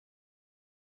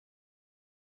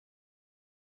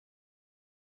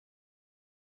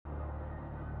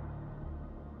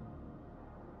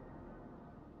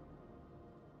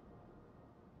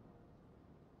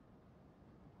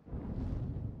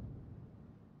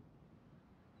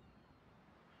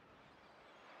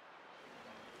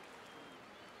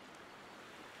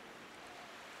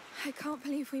I can't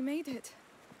believe we made it.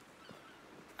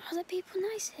 Are the people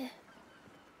nice here?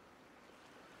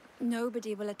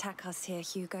 Nobody will attack us here,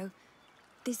 Hugo.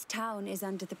 This town is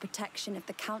under the protection of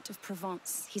the Count of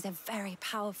Provence. He's a very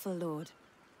powerful lord.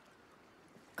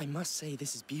 I must say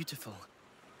this is beautiful.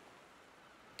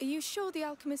 Are you sure the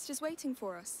alchemist is waiting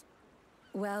for us?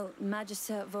 Well,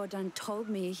 Magister Vaudin told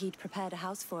me he'd prepared a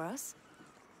house for us.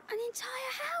 An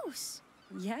entire house?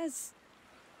 Yes.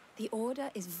 The Order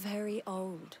is very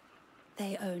old.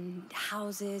 They own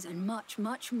houses and much,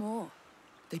 much more.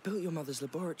 They built your mother's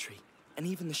laboratory, and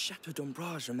even the Chateau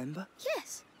d'Ombrage, remember?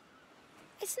 Yes.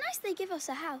 It's nice they give us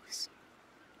a house.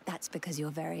 That's because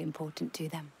you're very important to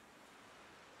them.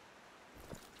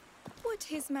 Would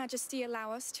His Majesty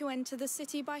allow us to enter the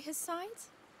city by his side?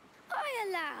 I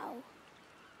allow.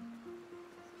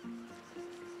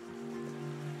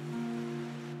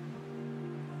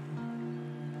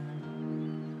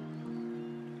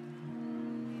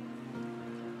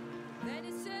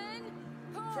 Venison!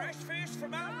 Pork! Fresh fish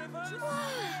from our rivers!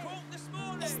 Whoa! Caught this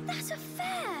morning! Is that a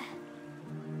fair?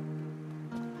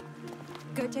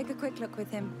 Go take a quick look with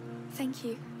him. Thank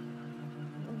you.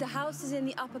 The house is in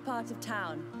the upper part of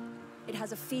town. It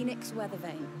has a phoenix weather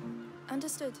vane.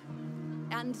 Understood.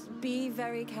 And be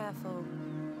very careful.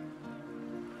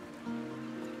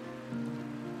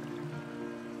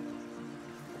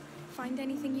 Find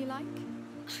anything you like?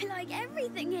 I like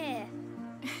everything here.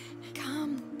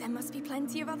 Come, there must be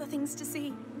plenty of other things to see.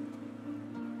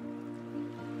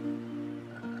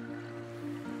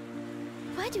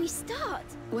 Where do we start?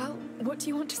 Well, what do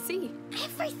you want to see?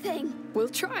 Everything. We'll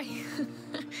try.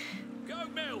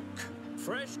 Goat milk!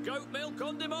 Fresh goat milk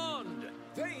on demand!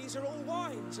 These are all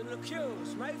wines and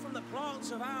liqueurs made from the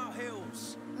plants of our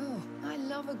hills. Oh, I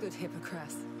love a good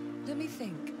hippocras. Let me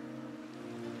think.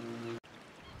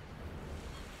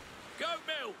 Goat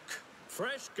milk!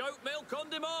 Fresh goat milk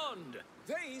on demand!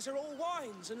 These are all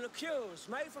wines and liqueurs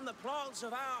made from the plants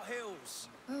of our hills.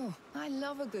 Oh, I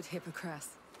love a good hippocras.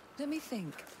 Let me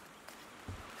think.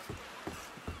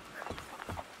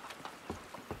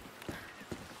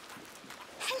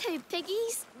 Hello,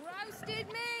 piggies. Roasted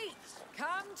meat!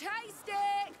 Come taste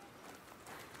it!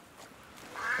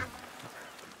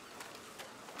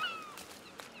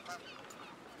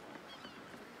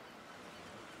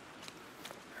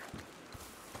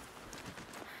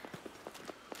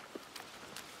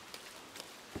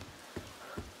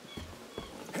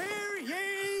 Hear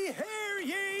ye, hear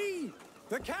ye!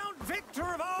 The Count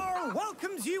Victor of Arles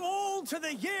welcomes you all to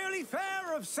the yearly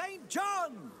fair of St.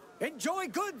 John. Enjoy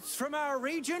goods from our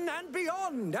region and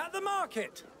beyond at the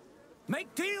market.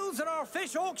 Make deals at our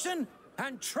fish auction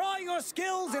and try your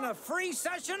skills in a free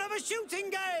session of a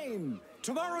shooting game.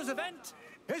 Tomorrow's event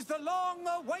is the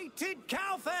long-awaited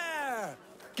cow fair.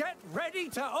 Get ready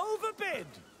to overbid.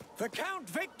 The Count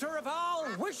Victor of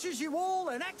Arles wishes you all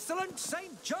an excellent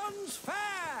St. John's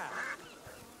fair.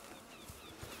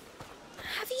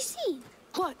 Have you seen?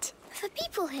 What? The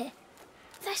people here.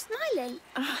 They're smiling.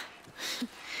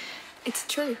 It's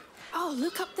true. Oh,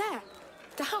 look up there.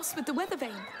 The house with the weather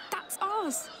vane. That's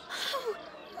ours. Oh,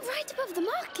 right above the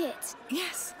market.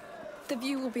 Yes. The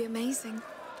view will be amazing.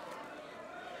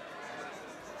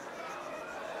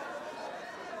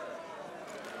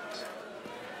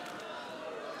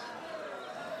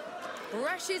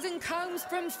 Brushes and combs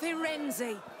from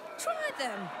Firenze. Try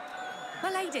them.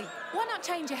 My lady, why not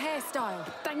change your hairstyle?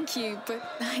 Thank you, but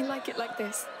I like it like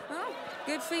this. Oh,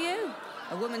 good for you.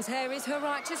 A woman's hair is her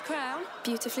righteous crown.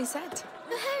 Beautifully said.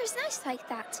 Your hair is nice like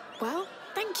that. Well,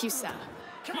 thank you, sir.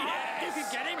 Come on, you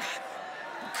can get him!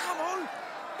 Come on.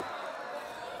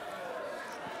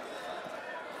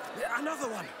 Another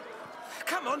one!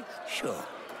 Come on! Sure.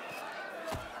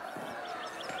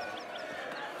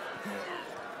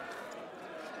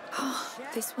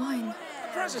 This wine.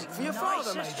 A present for your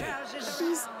father, maybe?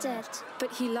 He's dead.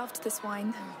 But he loved this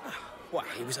wine. Well,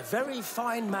 he was a very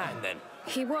fine man, then.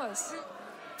 He was.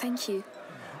 Thank you.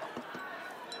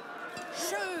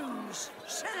 Shoes,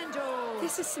 sandals.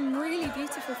 This is some really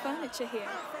beautiful furniture here.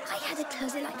 I had a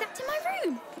closet like that in my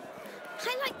room.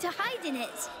 I like to hide in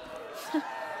it.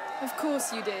 Of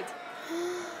course you did.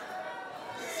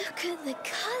 Look at the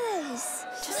colours.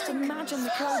 Just imagine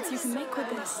the clothes you can make with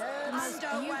this. The most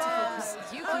beautiful clothes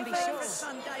you can be sure.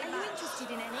 Are you interested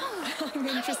in any? I'm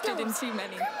interested in too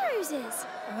many. Primroses.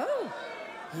 Oh,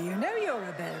 you know your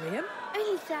herbarium.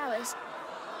 Only flowers.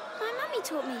 My mummy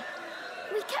taught me.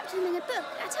 We kept them in a book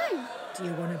at home. Do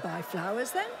you want to buy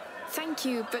flowers then? Thank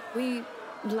you, but we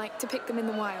like to pick them in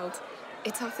the wild.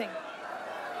 It's our thing.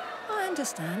 I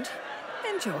understand.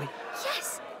 Enjoy.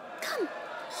 Yes. Come,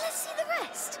 let's see the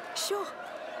rest. Sure.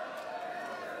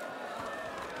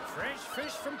 Fresh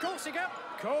fish from Corsica,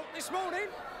 caught this morning.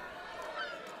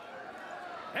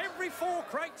 Every 4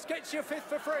 crates gets your 5th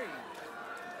for free.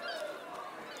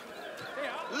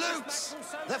 Loots!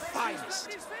 The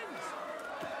finest!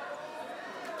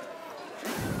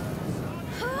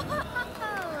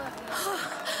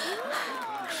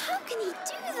 How can he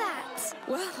do that?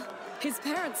 Well, his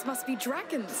parents must be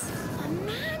dragons. A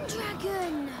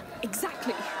man-dragon!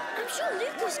 Exactly. I'm sure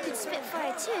Lucas could spit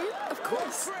fire too. Of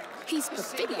course. He's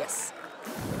perfidious.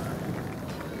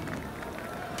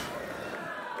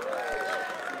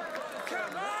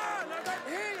 Come on, I don't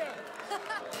hear you.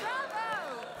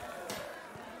 Bravo!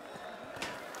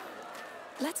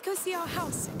 Let's go see our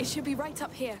house. It should be right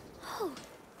up here. Oh,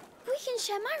 we can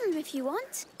share my room if you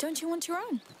want. Don't you want your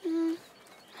own?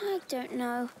 I don't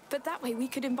know. But that way we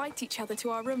could invite each other to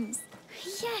our rooms.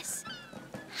 Yes,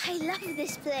 I love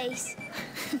this place.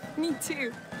 Me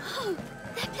too. Oh,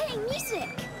 they're playing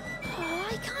music. Oh,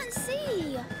 I can't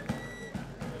see.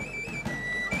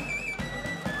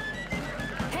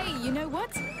 Hey, you know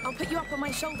what? I'll put you up on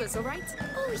my shoulders, all right?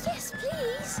 Oh, yes,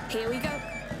 please. Here we go.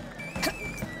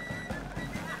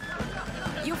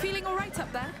 You're feeling all right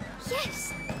up there?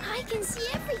 Yes, I can see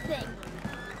everything.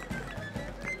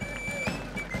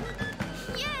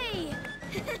 Yay!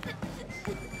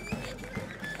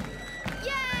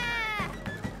 Yeah!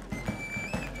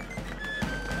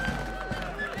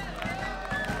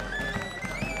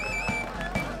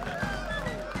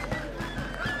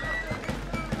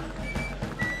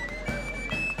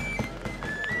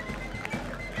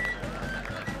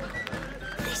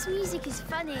 This music is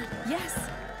funny. Yes,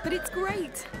 but it's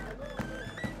great.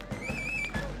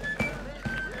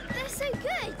 They're so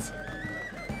good.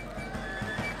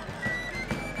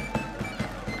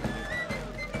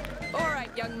 All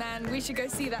right, young man, we should go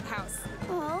see that house.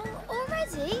 Oh,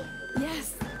 already?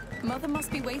 Yes, Mother must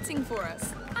be waiting for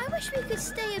us. I wish we could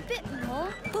stay a bit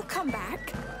more. We'll come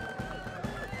back.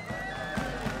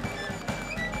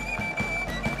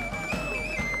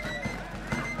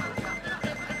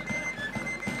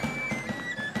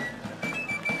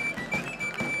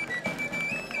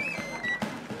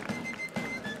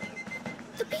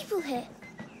 The people here,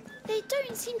 they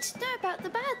don't seem to know about the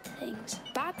bad things.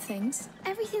 Bad things?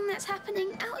 Everything that's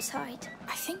happening outside.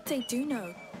 I think they do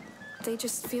know. They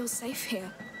just feel safe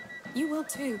here. You will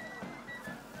too.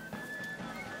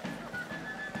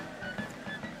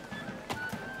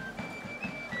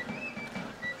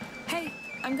 Hey,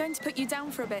 I'm going to put you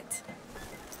down for a bit.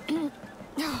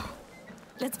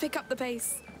 Let's pick up the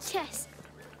pace. Yes.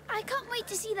 I can't wait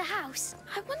to see the house.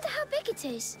 I wonder how big it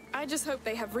is. I just hope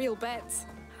they have real beds.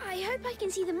 I hope I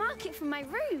can see the market from my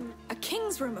room. A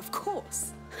king's room, of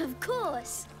course. Of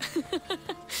course.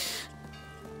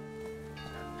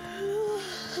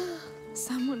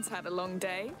 Someone's had a long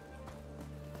day.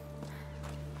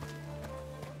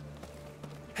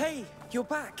 Hey, you're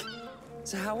back.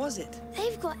 So how was it?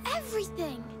 They've got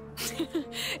everything.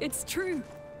 It's true.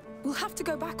 We'll have to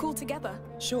go back all together.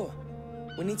 Sure.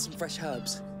 We need some fresh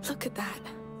herbs. Look at that.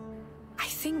 I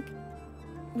think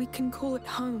we can call it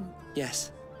home.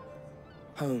 Yes.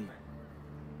 Home.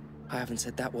 I haven't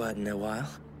said that word in a while.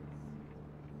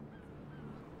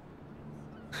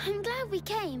 I'm glad we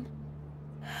came.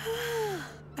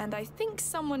 And I think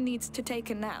someone needs to take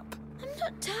a nap. I'm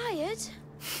not tired.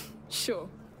 Sure.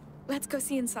 Let's go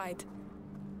see inside.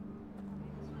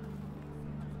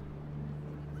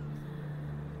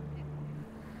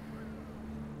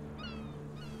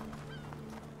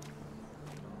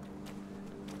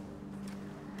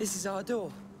 This is our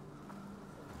door.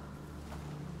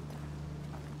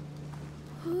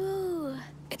 Ooh.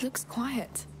 It looks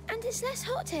quiet. And it's less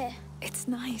hot here. It's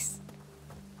nice.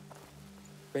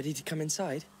 Ready to come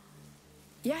inside?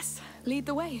 Yes, lead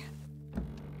the way.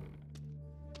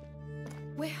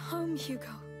 We're home, Hugo.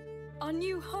 Our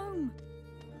new home.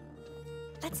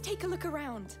 Let's take a look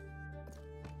around.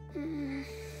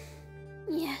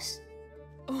 Yes.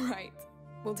 All right,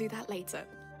 we'll do that later.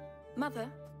 Mother,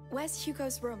 where's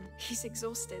Hugo's room? He's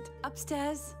exhausted.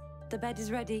 Upstairs. The bed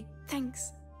is ready.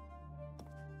 Thanks.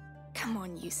 Come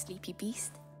on, you sleepy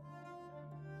beast.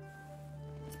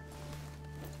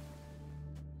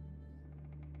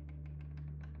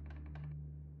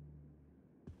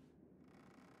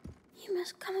 You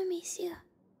must come, Amicia.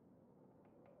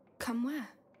 Come where?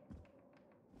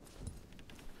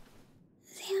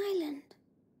 The island.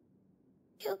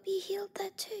 You'll be healed there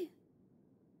too.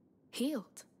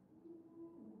 Healed?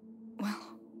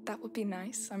 Well, that would be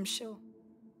nice, I'm sure.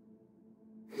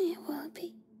 It will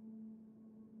be.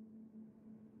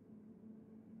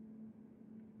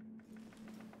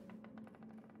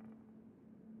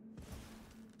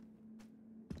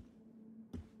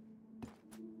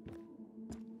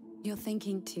 You're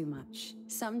thinking too much.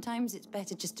 Sometimes it's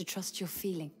better just to trust your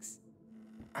feelings.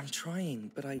 I'm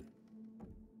trying, but I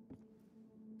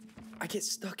get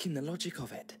stuck in the logic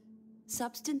of it.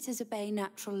 Substances obey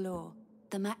natural law.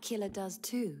 The macula does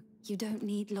too. You don't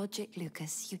need logic,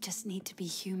 Lucas. You just need to be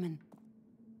human.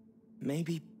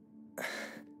 Maybe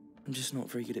I'm just not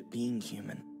very good at being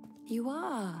human. You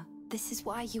are. This is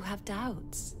why you have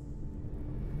doubts.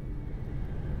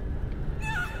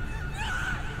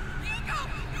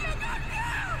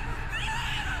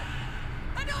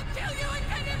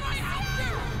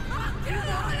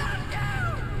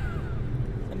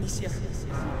 Amicia!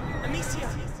 Amicia!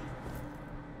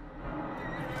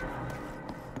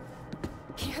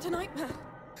 He had a nightmare.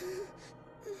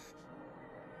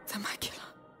 The macula.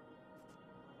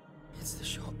 It's the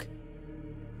shock.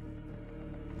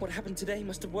 What happened today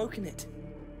must have woken it.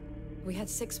 We had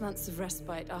 6 months of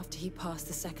respite after he passed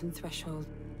the second threshold.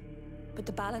 But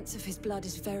the balance of his blood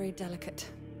is very delicate.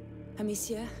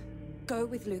 Amicia, go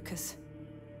with Lucas.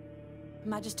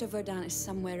 Magister Vaudin is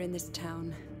somewhere in this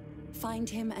town. Find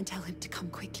him and tell him to come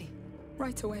quickly.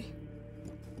 Right away.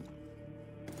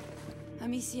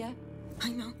 Amicia? I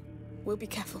know. We'll be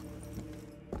careful.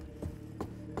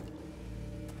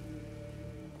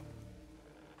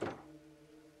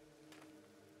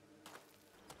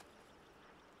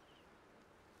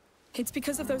 It's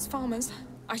because of those farmers.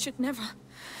 I should never...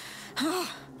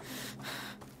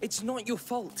 It's not your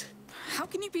fault. How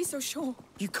can you be so sure?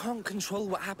 You can't control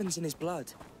what happens in his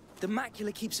blood. The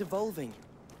macula keeps evolving,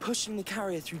 pushing the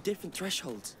carrier through different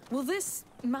thresholds. Will this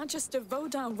Magister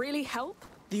Vaudin really help?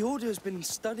 The Order has been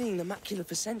studying the macula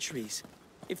for centuries.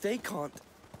 If they can't,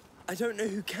 I don't know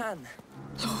who can.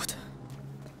 Lord,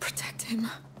 protect him.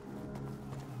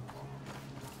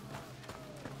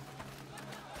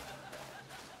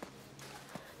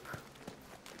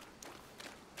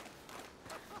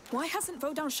 Why hasn't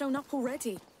Vaudin shown up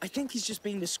already? I think he's just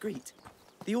being discreet.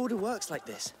 The Order works like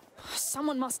this.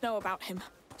 Someone must know about him.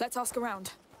 Let's ask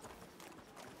around.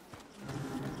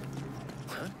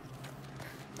 Huh?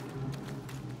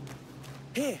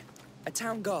 Here, a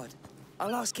town guard.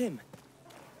 I'll ask him.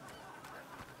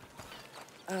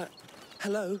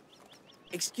 Hello?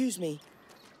 Excuse me.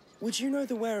 Would you know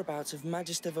the whereabouts of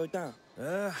Magister Vaudin?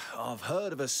 I've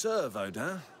heard of a Sir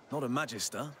Vaudin, not a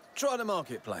magister. Try the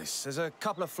marketplace. There's a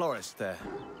couple of florists there.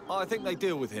 I think they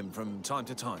deal with him from time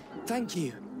to time. Thank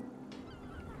you.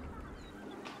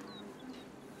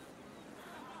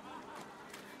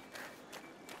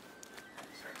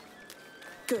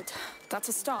 Good. That's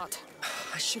a start.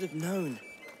 I should have known.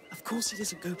 Of course he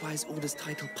doesn't go by his Order's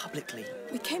title publicly.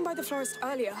 We came by the florist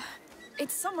earlier.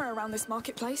 It's somewhere around this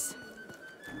marketplace.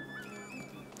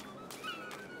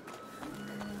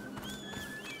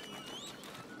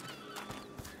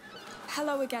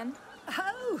 Hello again.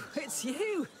 Oh, it's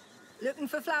you. Looking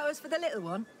for flowers for the little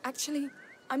one? Actually,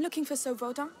 I'm looking for Sir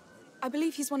Vaudin. I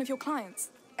believe he's one of your clients.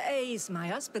 He's my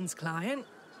husband's client.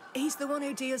 He's the one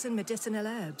who deals in medicinal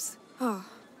herbs. Oh.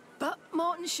 But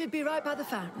Morton should be right by the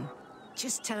fountain.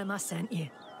 Just tell him I sent you.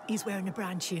 He's wearing a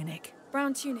brown tunic.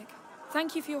 Brown tunic.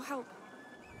 Thank you for your help.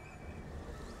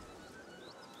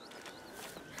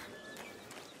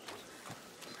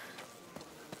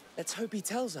 Let's hope he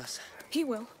tells us. He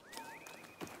will.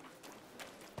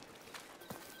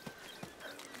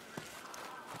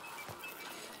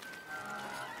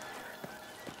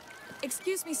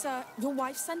 Excuse me, sir. Your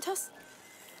wife sent us?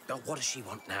 Oh, what does she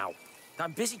want now?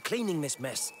 I'm busy cleaning this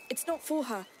mess. It's not for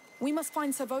her. We must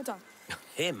find Sir Vaudin.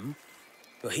 Him?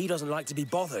 Well, he doesn't like to be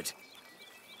bothered.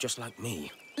 Just like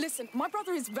me. Listen, my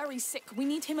brother is very sick. We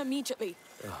need him immediately.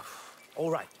 All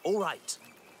right, all right.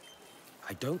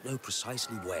 I don't know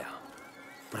precisely where,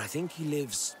 but I think he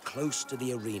lives close to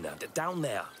the arena, down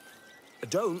there.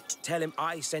 Don't tell him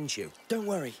I sent you. Don't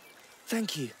worry.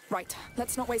 Thank you. Right,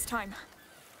 let's not waste time.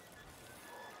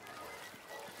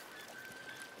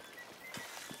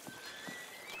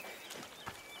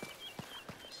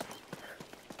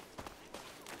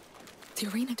 The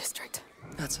arena district.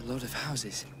 That's a lot of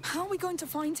houses. How are we going to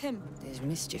find him? There's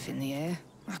mischief in the air.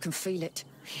 I can feel it.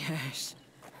 Yes.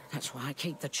 That's why I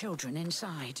keep the children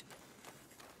inside.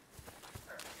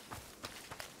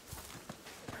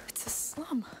 It's a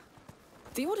slum.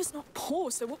 The Order's not poor,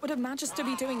 so what would a magister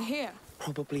be doing here?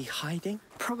 Probably hiding?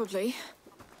 Probably.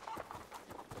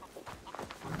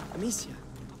 Amicia,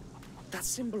 that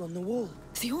symbol on the wall.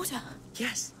 The Order?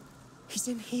 Yes, he's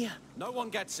in here. No one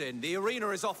gets in. The arena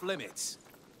is off limits.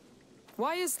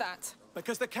 Why is that?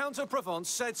 Because the Count of Provence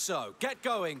said so. Get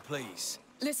going, please.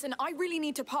 Listen, I really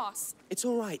need to pass. It's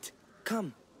all right.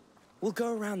 Come. We'll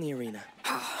go around the arena.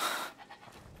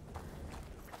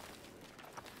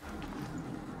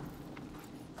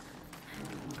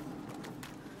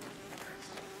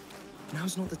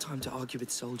 Now's not the time to argue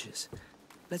with soldiers.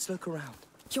 Let's look around.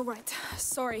 You're right.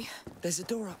 Sorry. There's a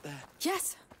door up there.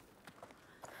 Yes.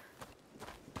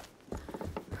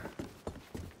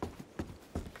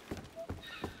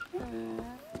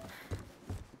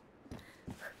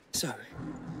 So,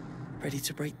 ready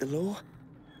to break the law?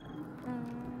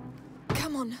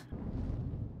 Come on.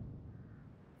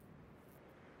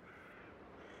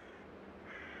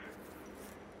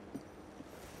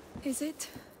 Is it?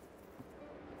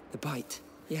 The bite,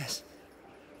 yes.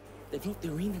 They've locked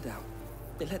the arena down.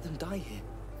 They let them die here.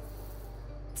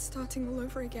 It's starting all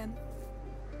over again.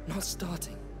 Not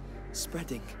starting.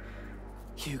 Spreading.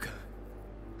 Hugo.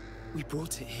 We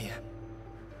brought it here.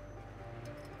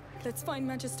 Let's find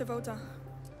Magister Vaudin.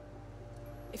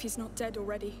 If he's not dead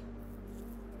already.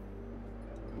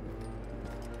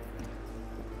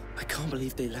 I can't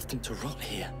believe they left him to rot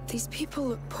here. These people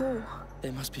look poor.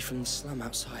 They must be from the slum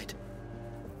outside.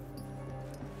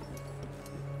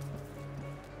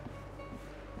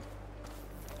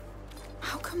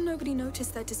 How come nobody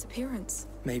noticed their disappearance?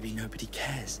 Maybe nobody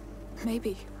cares.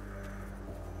 Maybe.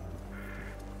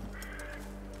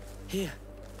 Here,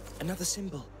 another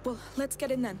symbol. Well, let's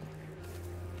get in then.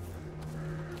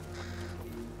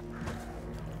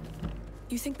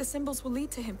 You think the symbols will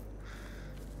lead to him?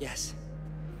 Yes.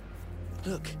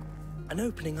 Look, an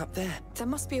opening up there. There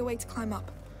must be a way to climb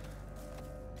up.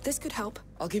 This could help.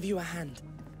 I'll give you a hand.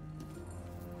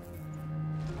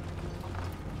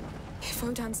 If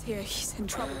Vaudin's here, he's in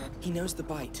trouble. He knows the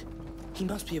bite. He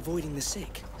must be avoiding the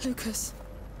sick. Lucas,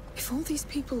 if all these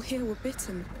people here were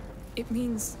bitten, it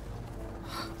means...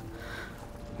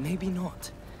 Maybe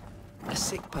not. A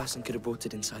sick person could have brought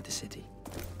it inside the city.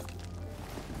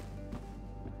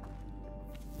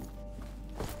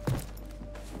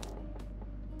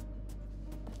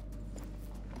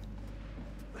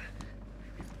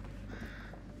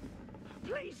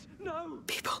 Please, no!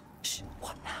 People, shh,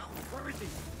 what now? Where is he?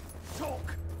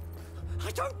 Talk!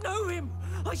 I don't know him!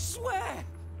 I swear!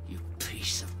 You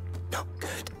piece of not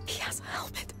good. He has a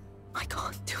helmet. I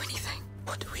can't do anything.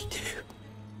 What do we do?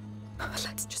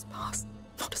 Let's just pass.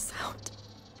 Not a sound.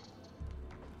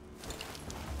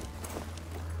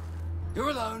 You're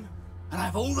alone, and I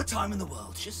have all the time in the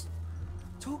world. Just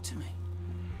talk to me.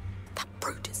 That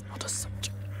brute is not a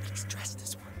soldier. He's dressed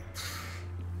as one.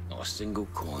 Not a single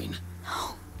coin.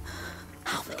 No.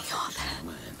 How many are there?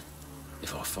 Man,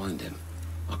 if I find him,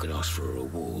 I could ask for a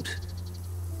reward.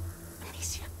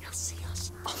 Amicia, he'll see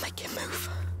us. I'll make him move.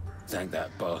 Thank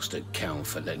that bastard Count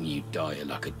for letting you die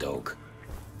like a dog.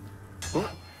 What?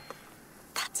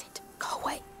 That's it. Go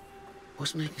away.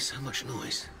 What's making so much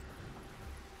noise?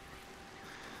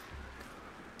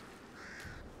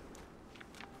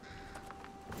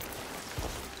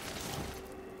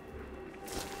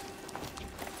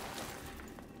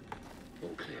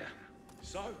 All clear.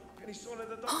 So, any sign of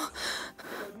the doctor?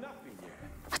 Nothing yet.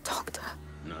 A doctor?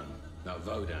 No. No,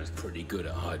 Vaudin's pretty good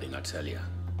at hiding, I tell you.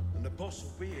 And the boss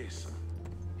will be here soon.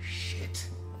 Shit.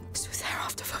 So they're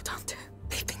after Vaudin too.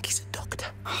 They think he's a doctor.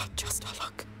 Oh, just our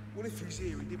luck. Well, if he's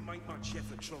here, he didn't make much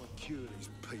effort trying to cure these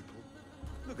people.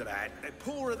 Look at that. They're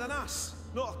poorer than us.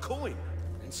 Not a coin.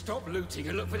 Then stop looting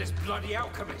and look for this bloody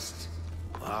alchemist.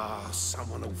 Ah,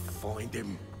 someone will find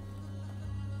him.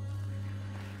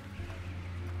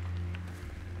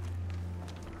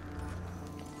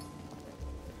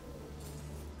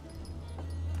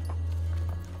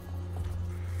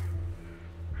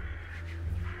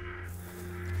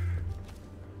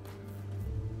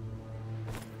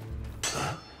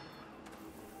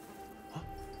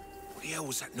 What the hell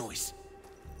was that noise?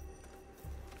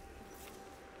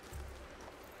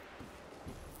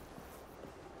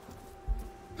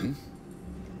 I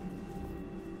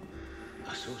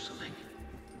saw something.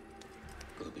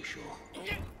 Gotta be sure.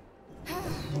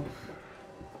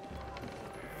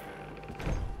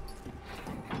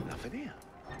 Nothing here.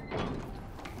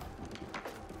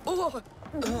 Oh!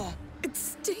 It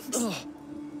stinks!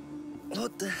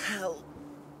 What the hell?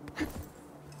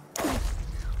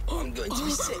 I'm going to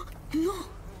be sick. No!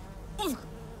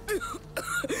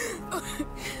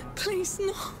 Please,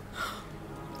 no!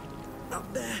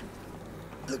 Up there.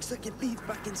 Looks like it leads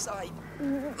back inside.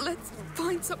 Let's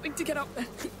find something to get up there.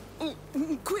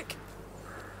 Quick!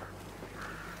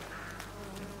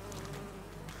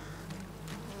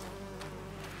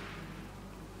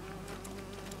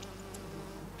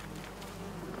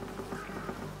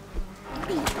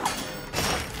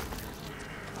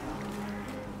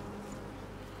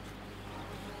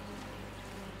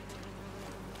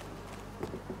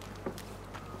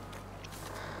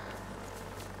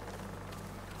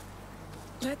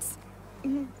 Let's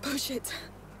push it.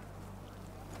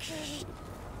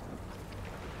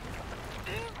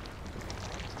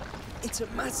 It's a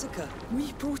massacre.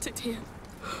 We brought it here.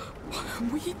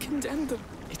 We condemned them.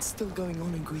 It's still going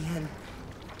on in Guyenne.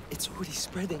 It's already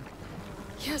spreading.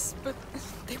 Yes, but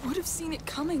they would have seen it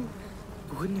coming.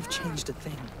 It wouldn't have changed a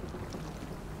thing.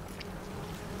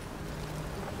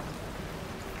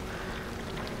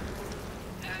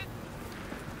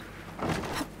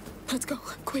 Let's go,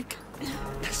 quick.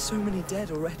 There's so many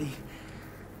dead already.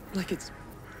 Like it's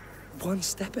one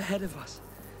step ahead of us.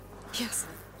 Yes,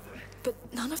 but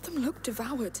none of them look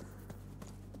devoured.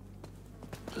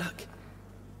 Look,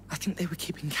 I think they were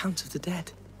keeping count of the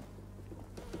dead.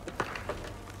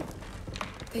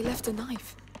 They left a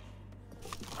knife.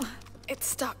 It's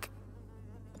stuck.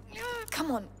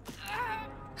 Come on.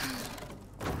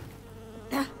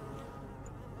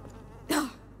 Well,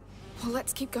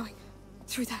 let's keep going.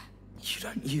 Through there. You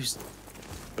don't use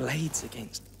blades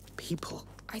against people.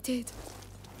 I did.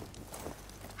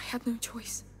 I had no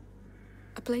choice.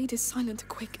 A blade is silent and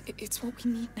quick. It's what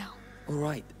we need now. All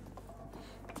right.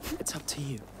 It's up to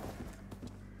you.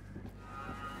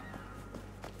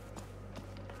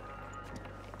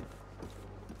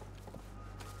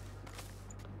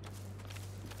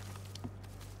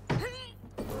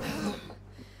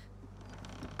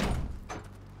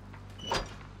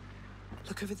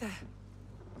 Look over there.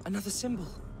 Another symbol.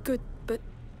 Good, but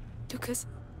Lucas,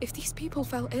 if these people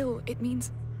fell ill, it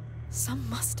means some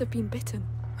must have been bitten.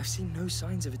 I've seen no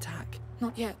signs of attack.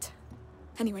 Not yet.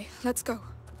 Anyway, let's go.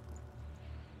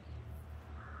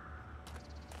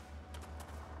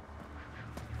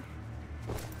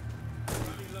 We're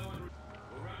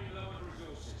running low on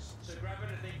resources, so grab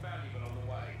anything valuable on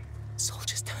the way.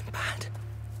 Soldiers turned bad.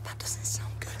 That doesn't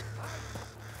sound good.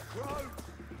 Crow!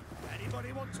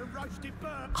 Anybody want some roasted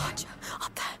bird? Archer,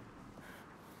 up there.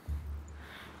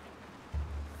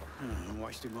 I'm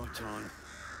wasting my time.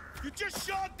 You just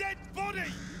shot a dead body,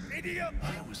 idiot!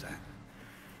 What was that?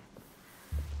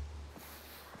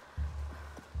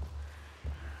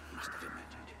 Must have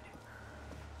imagined it.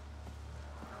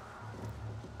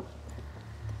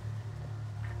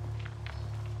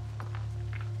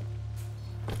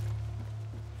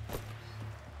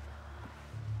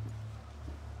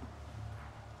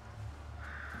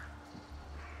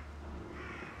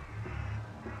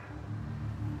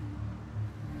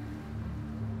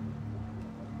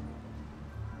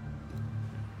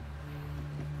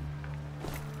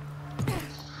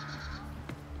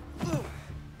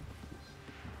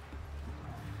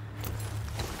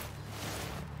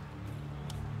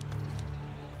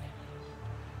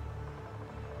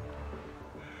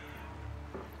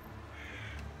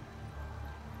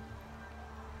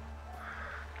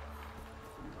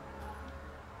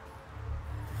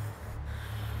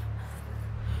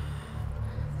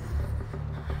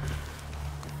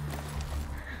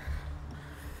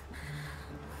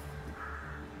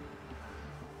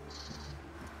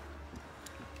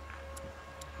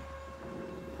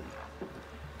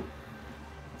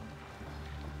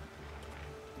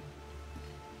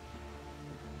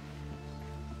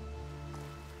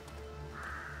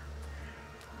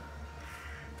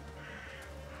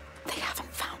 They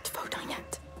haven't found Vaudin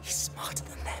yet. He's smarter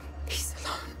than them. He's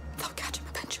alone. They'll catch him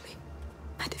eventually.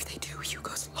 And if they do,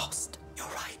 Hugo's lost. You're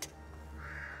right.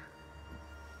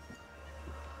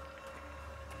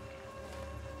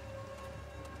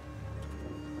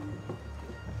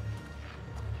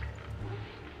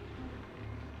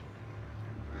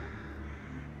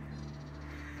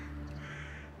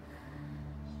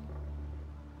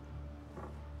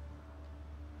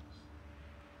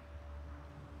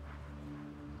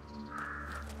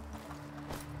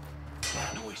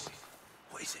 Noises.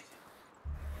 What is it?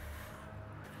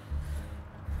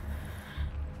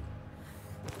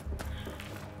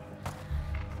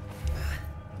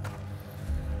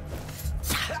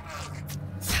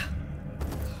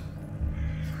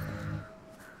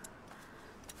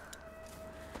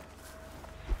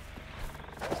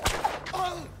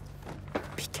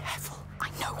 Be careful. I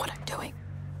know what I'm doing.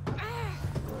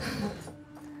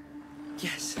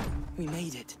 Yes, we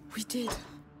made it. We did.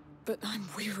 But I'm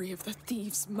weary of the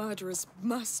thieves, murderers,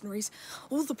 mercenaries,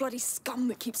 all the bloody scum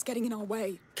that keeps getting in our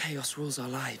way. Chaos rules our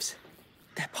lives.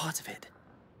 They're part of it.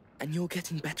 And you're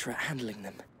getting better at handling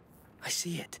them. I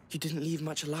see it. You didn't leave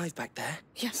much alive back there.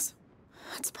 Yes.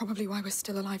 That's probably why we're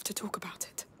still alive to talk about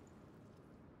it.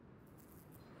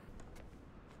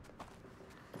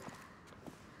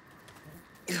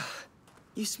 Ugh.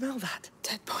 You smell that?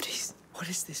 Dead bodies. What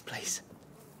is this place?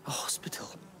 A hospital.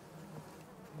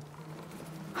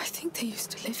 I think they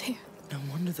used to live here. No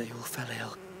wonder they all fell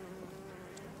ill.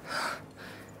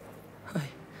 I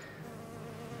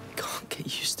can't get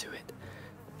used to it.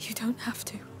 You don't have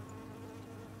to.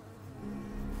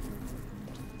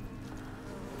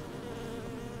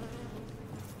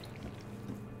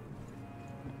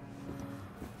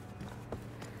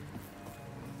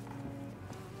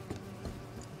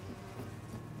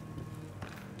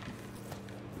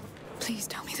 Please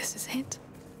tell me this is it.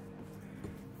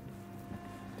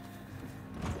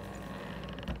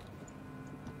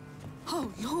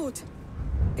 Oh, Lord.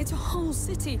 It's a whole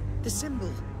city. The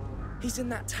symbol. He's in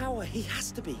that tower. He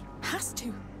has to be. Has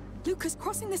to. Lucas,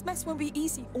 crossing this mess won't be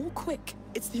easy or quick.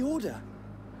 It's the order.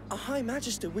 A High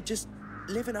Magister would just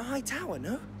live in a high tower,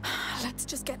 no? Let's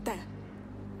just get there.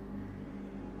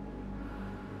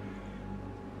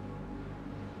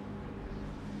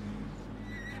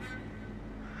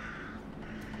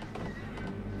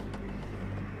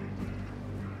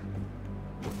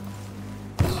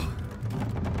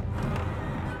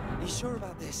 Are you sure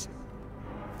about this?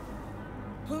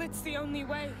 Well, it's the only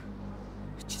way.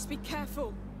 Just be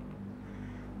careful.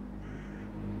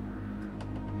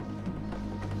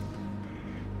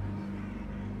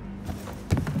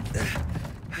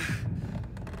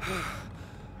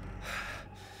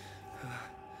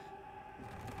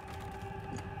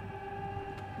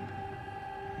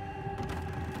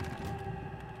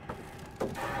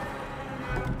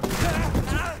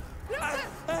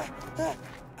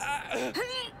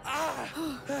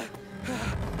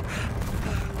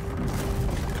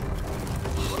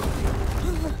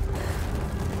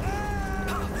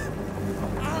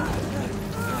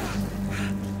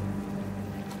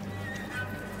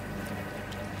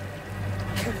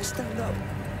 Can we stand up?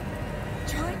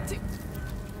 Trying to...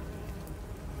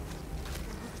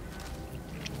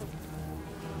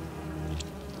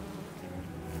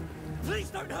 Please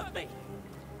don't hurt me!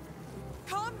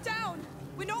 Calm down!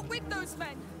 We're not with those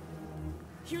men!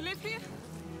 You live here?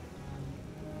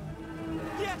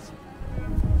 Yes!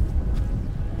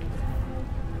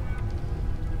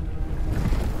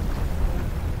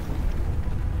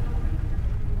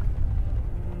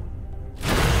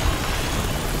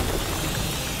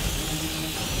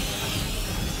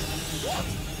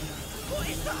 What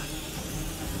is that?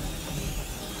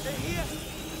 They're here!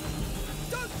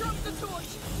 Don't drop the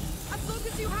torch! As long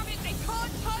as you have it, they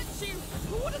can't hurt you!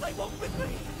 What do they want with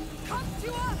me? Come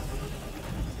to us!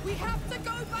 We have to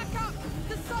go back up!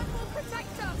 The sun will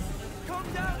protect us! Calm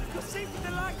down! You're safe in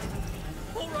the light!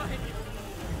 All right!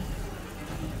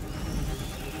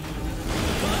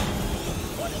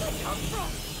 Where do they come from?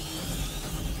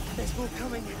 There's more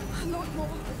coming. A lot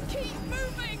more. Keep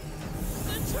moving!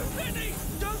 There's too many!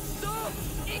 Don't stop!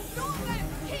 Ignore them!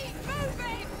 Keep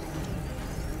moving!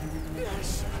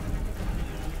 Yes!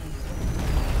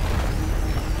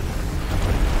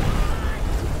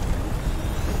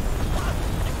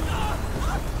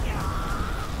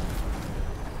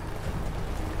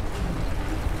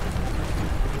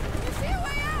 You see a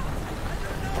way out?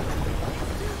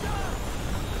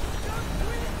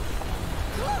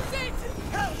 Close it!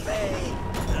 Help me!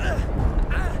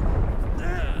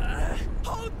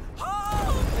 Hold!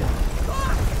 Hold!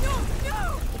 Fuck! No!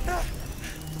 No!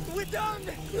 We're done!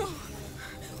 No!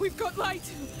 We've got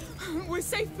light. We're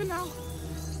safe for now.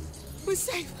 We're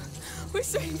safe. We're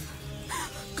safe.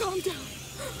 Calm down.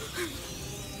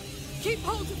 Keep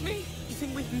hold of me. You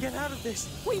think we can get out of this?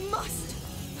 We must.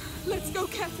 Let's go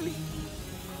carefully.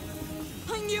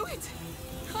 I knew it.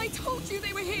 I told you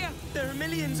they were here. There are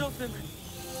millions of them.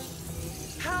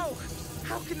 How?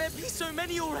 How can there be so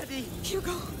many already?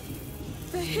 Hugo,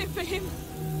 they're here for him.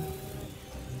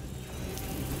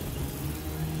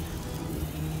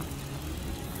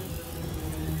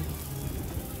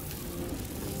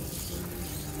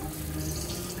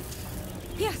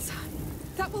 Yes,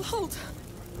 that will hold.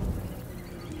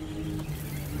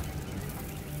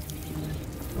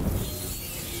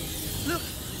 Look,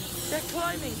 they're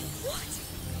climbing. What?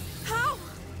 How?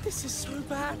 This is so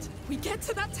bad. We get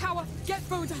to that tower, get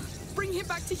Vaudin, bring him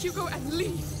back to Hugo and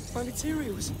leave. My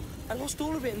materials. I lost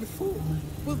all of it in the fall.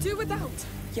 We'll do without.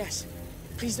 Yes.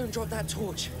 Please don't drop that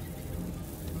torch.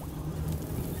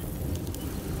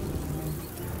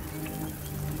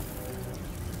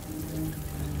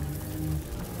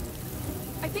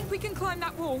 I think we can climb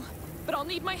that wall, but I'll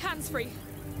need my hands free.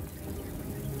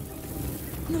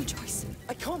 No choice.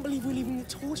 I can't believe we're leaving the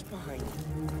torch behind.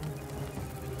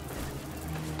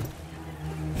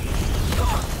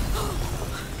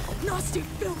 Nasty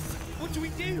filth! What do we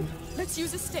do? Let's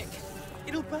use a stick.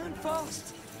 It'll burn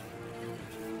fast.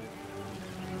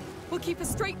 We'll keep a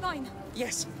straight line.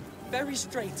 Yes, very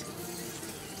straight.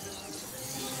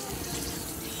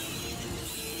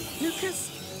 Lucas,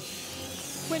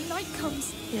 when night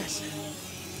comes... Yes.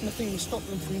 Nothing will stop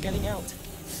them from getting out.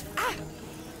 Ah!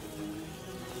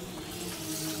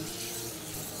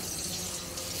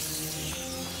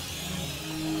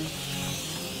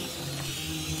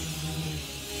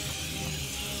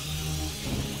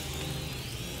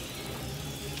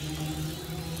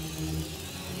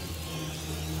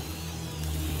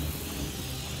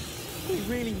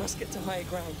 really must get to higher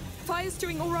ground. Fire's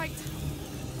doing all right.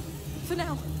 For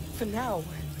now. For now?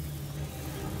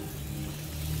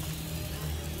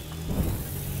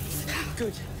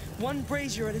 Good. One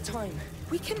brazier at a time.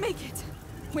 We can make it.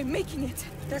 We're making it.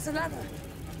 There's a ladder.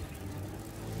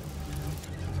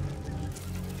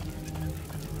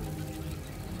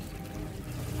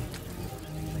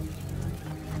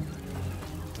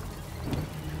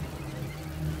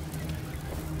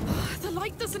 The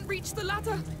light doesn't reach the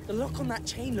ladder. The lock on that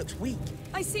chain looks weak.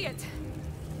 I see it.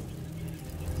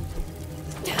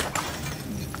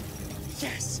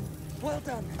 Yes! Well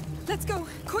done. Let's go,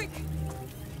 quick.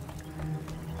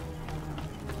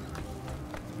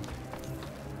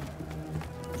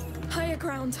 Higher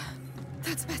ground.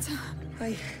 That's better.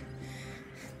 I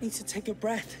need to take a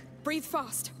breath. Breathe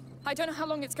fast. I don't know how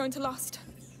long it's going to last.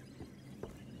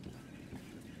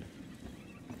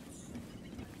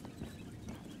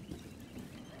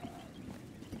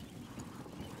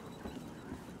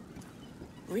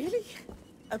 Really?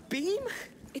 A beam?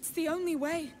 It's the only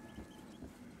way.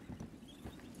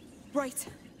 Right.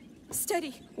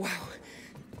 Steady. Wow.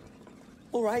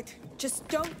 All right. Just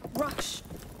don't rush.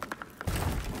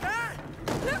 Ah!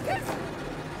 Lucas!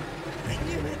 I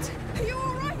knew it. Are you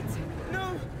all right?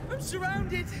 No, I'm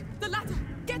surrounded. The ladder.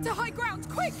 Get to high ground,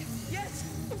 quick! Yes,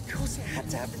 of course it had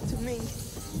to happen to me.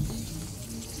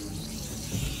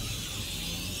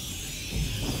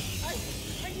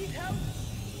 I need help.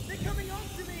 They're coming on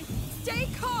to me. Stay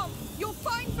calm. You're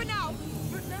fine for now.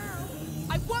 But now...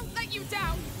 I won't let you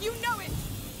down. You know it.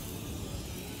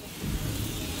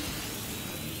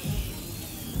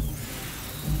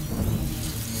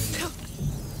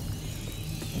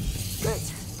 Good.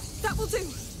 That will do.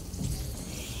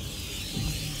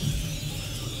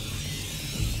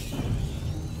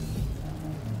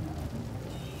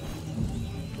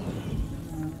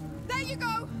 There you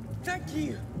go. Thank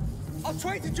you. I'll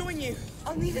try to join you.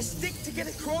 I'll need a stick to get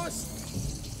across.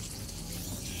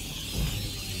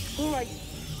 All right.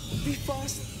 Be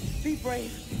fast, be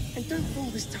brave, and don't fall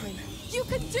this time. You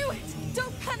can do it.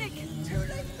 Don't panic. Too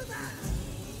late for that.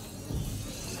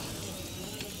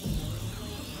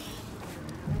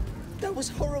 That was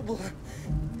horrible.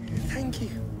 Thank you.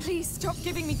 Please stop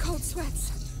giving me cold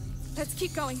sweats. Let's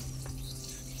keep going.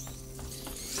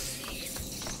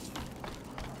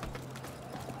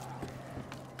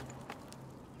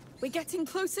 We're getting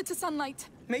closer to sunlight.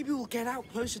 Maybe we'll get out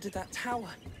closer to that tower.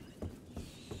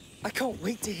 I can't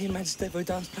wait to hear Magister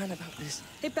Vaudin's plan about this.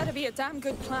 It better be a damn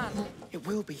good plan. It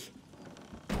will be.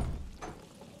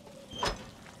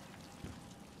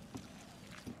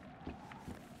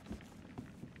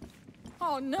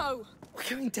 Oh no! We're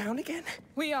going down again?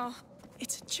 We are.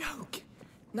 It's a joke.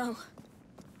 No.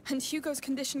 And Hugo's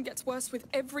condition gets worse with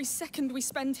every second we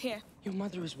spend here. Your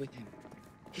mother is with him.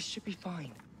 He should be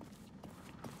fine.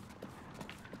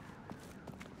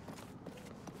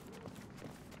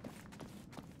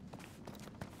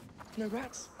 No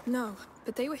rats? No,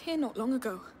 but they were here not long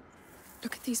ago.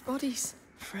 Look at these bodies.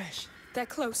 Fresh. They're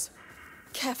close.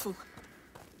 Careful.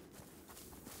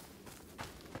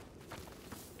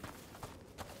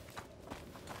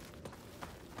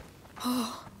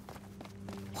 Oh,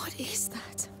 what is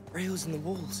that? Rails in the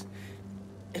walls.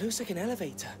 It looks like an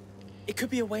elevator. It could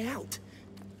be a way out.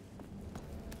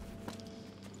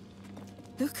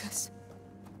 Lucas,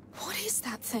 what is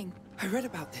that thing? I read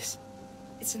about this.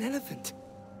 It's an elephant.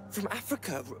 From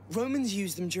Africa. Romans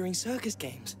used them during circus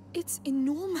games. It's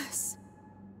enormous.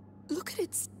 Look at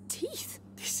its teeth.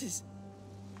 This is...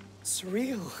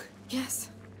 surreal.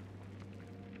 Yes.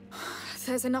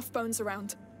 There's enough bones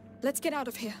around. Let's get out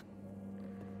of here.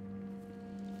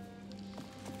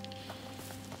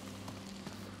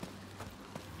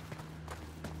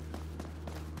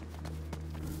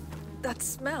 That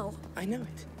smell. I know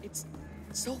it. It's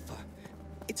sulfur.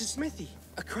 It's a smithy.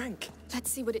 A crank. Let's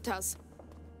see what it does.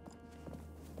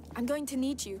 I'm going to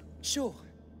need you. Sure.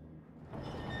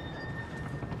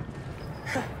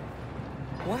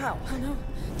 Wow. Oh no.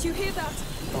 Do you hear that?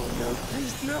 Oh no,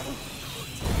 please no.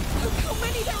 Look how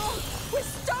many there are! We're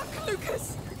stuck,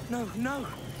 Lucas! No, no.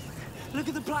 Look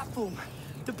at the platform.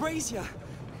 The brazier.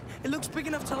 It looks big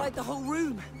enough to light the whole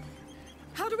room.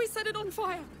 How do we set it on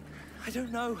fire? I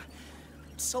don't know.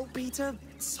 Saltpeter,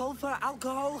 sulfur,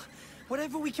 alcohol,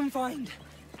 whatever we can find.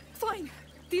 Fine.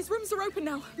 These rooms are open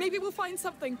now. Maybe we'll find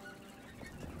something.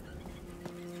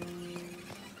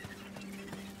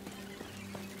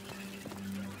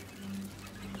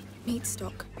 Meat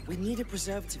stock. We need a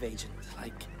preservative agent,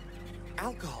 like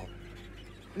alcohol.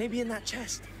 Maybe in that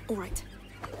chest. All right.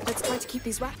 Let's try to keep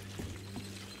these wrapped.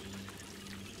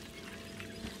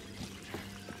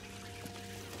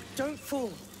 Don't fall.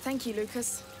 Thank you,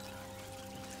 Lucas.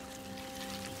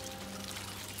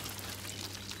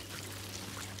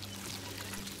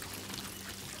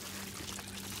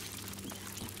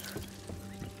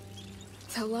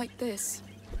 They'll like this.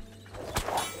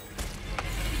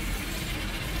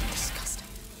 Disgusting.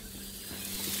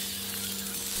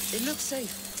 It looks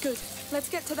safe. Good. Let's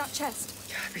get to that chest.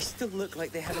 They still look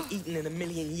like they haven't eaten in a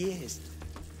million years.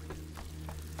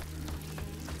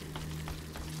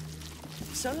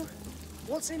 So,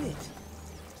 what's in it?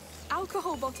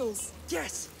 Alcohol bottles.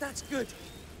 Yes, that's good.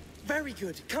 Very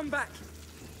good. Come back.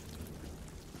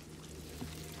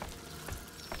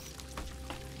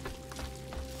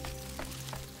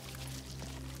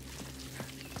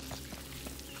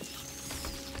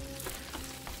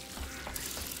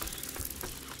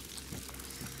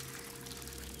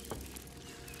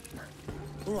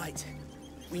 Right.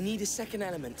 We need a second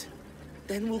element.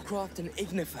 Then we'll craft an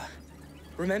ignifer.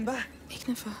 Remember?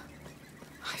 Ignifer.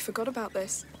 I forgot about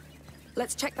this.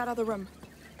 Let's check that other room.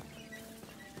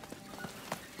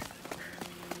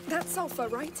 That's sulfur,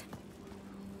 right?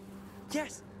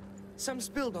 Yes. Some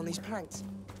spilled on these planks.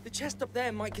 The chest up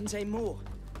there might contain more.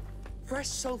 Fresh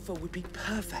sulfur would be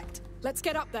perfect. Let's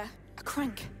get up there. A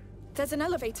crank. There's an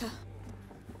elevator.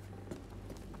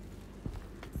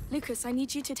 Lucas, I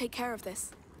need you to take care of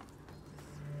this.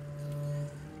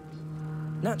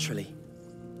 Naturally.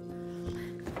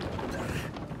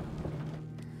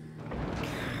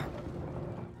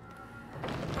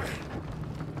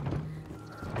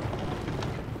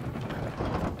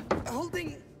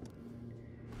 Holding.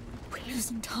 We're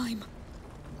losing time.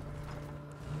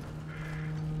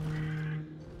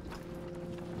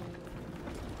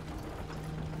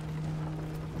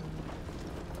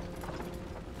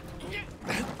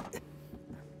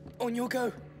 On your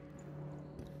go.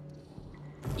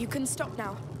 You can stop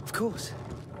now. Of course.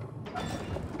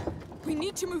 We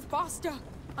need to move faster.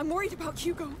 I'm worried about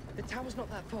Hugo. The tower's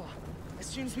not that far. As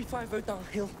soon as we find Vaudin,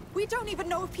 he'll... We don't even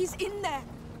know if he's in there.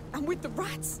 And with the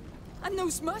rats. And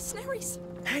those mercenaries.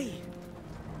 Hey!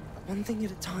 One thing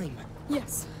at a time.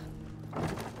 Yes.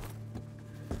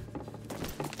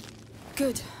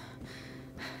 Good.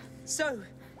 So,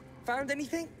 found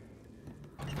anything?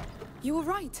 You were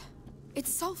right.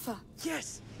 It's sulfur.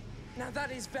 Yes! Now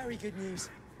that is very good news.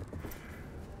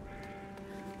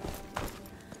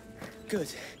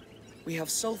 Good. We have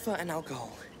sulfur and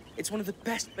alcohol. It's one of the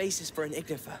best bases for an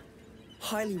ignifer.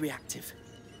 Highly reactive.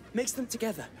 Mix them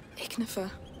together. Ignifer.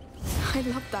 I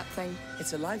love that thing.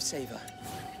 It's a lifesaver.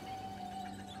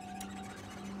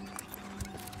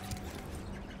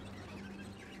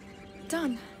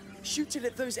 Done. Shoot it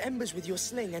at those embers with your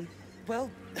sling and, well,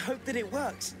 hope that it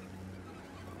works.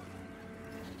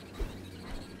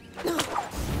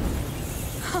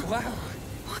 Wow.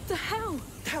 What the hell?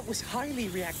 That was highly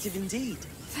reactive indeed.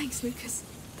 Thanks, Lucas.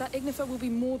 That ignifer will be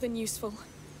more than useful.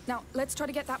 Now, let's try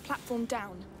to get that platform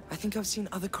down. I think I've seen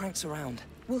other cranks around.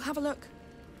 We'll have a look.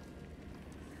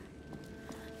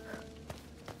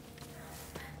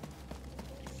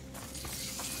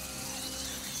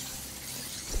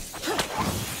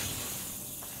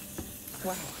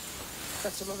 Wow.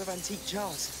 That's a lot of antique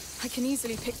jars. I can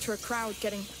easily picture a crowd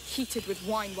getting heated with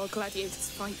wine while gladiators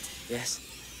fight. Yes.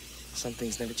 Some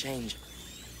things never change.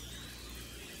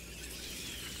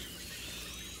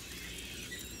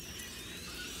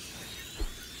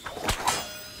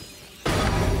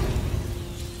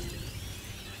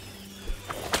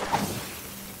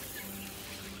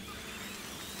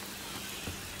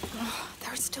 Oh,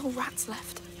 there are still rats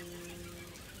left.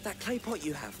 That clay pot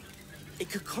you have, it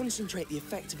could concentrate the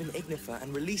effect of an ignifer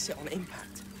and release it on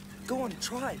impact. Go on,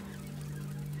 try.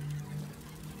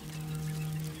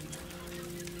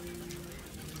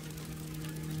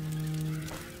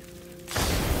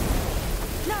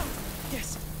 Now!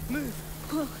 Yes, move.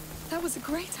 Well, that was a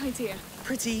great idea.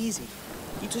 Pretty easy.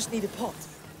 You just need a pot.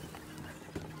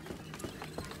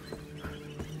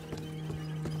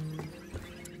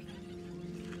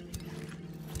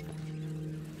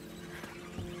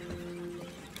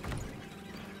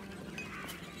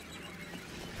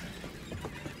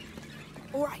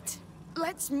 All right,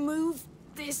 let's move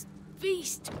this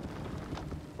beast.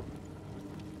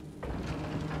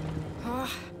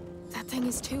 Ah, that thing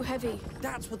is too heavy.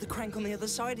 That's what the crank on the other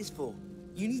side is for.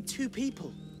 You need 2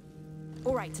 people.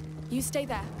 All right, you stay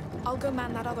there. I'll go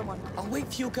man that other one. I'll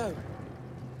wait for your go.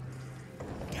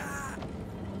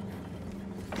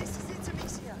 This is it,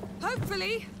 Amicia.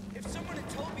 Hopefully. If someone had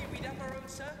told me we'd have our own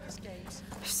circus games.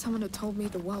 If someone had told me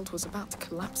the world was about to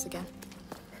collapse again.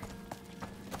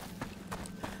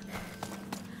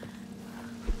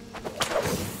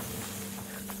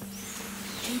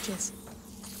 Cages.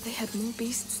 They had more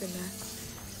beasts in there.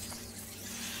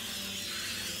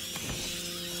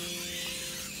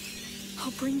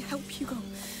 I'll bring help, Hugo.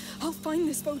 I'll find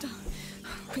this Vaudin.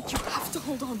 But you have to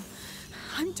hold on.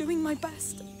 I'm doing my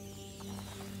best.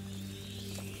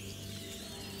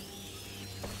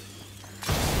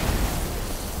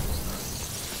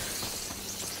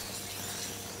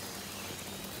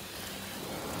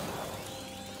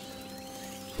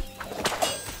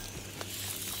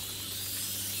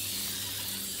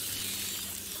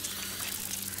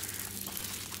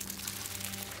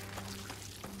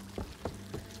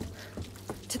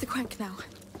 crank now.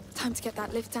 Time to get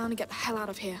that lift down and get the hell out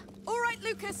of here. All right,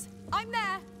 Lucas. I'm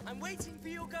there. I'm waiting for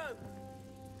your go.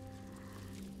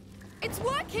 It's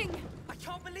working! I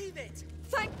can't believe it.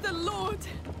 Thank the Lord.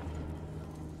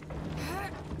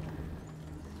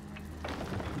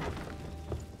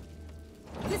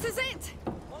 This is it!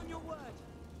 On your word.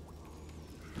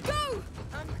 Go!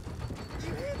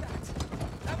 You hear that?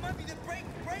 That might be the brake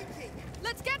breaking.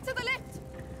 Let's get to the lift!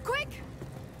 Quick!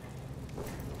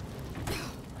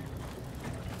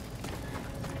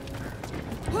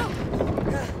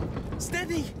 Whoa!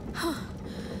 Steady! Huh.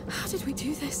 How did we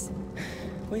do this?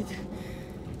 With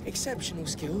exceptional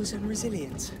skills and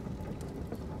resilience.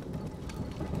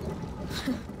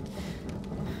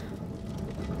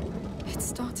 It's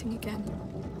starting again.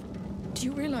 Do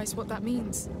you realize what that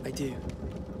means? I do.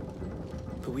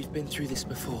 But we've been through this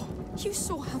before. You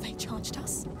saw how they charged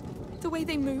us? The way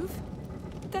they move?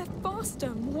 They're faster,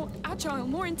 more agile,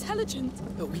 more intelligent.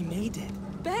 But we made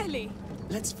it. Barely.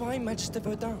 Let's find Magister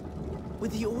Vaudin.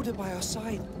 With the Order by our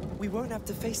side, we won't have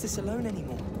to face this alone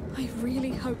anymore. I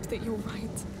really hope that you're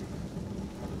right.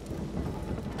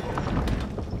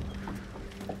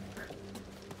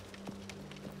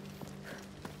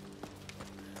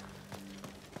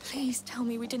 Please tell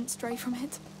me we didn't stray from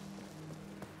it.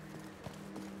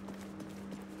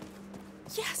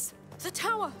 Yes! The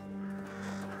tower!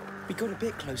 We got a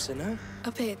bit closer, no?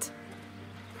 A bit.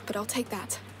 But I'll take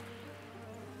that.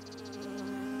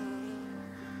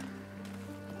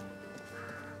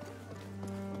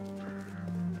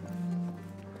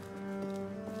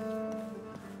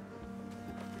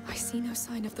 I see no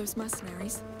sign of those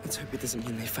mercenaries. Let's hope it doesn't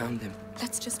mean they found him.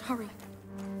 Let's just hurry.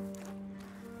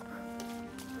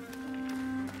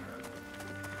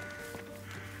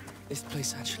 This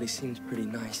place actually seems pretty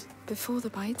nice. Before the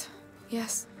bite,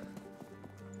 yes.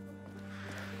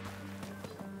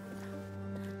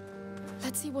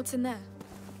 Let's see what's in there.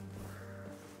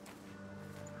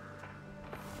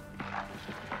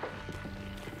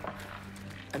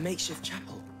 A makeshift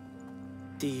chapel.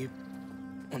 Do you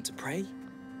want to pray?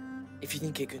 If you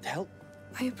think it could help?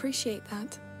 I appreciate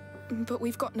that, but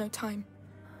we've got no time.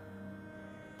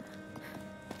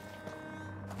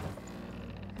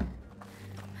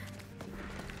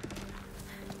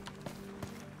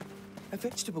 A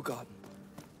vegetable garden.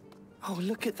 Oh,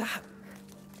 look at that.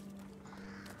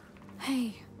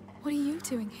 Hey, what are you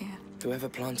doing here? Whoever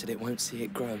planted it won't see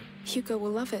it grow. Hugo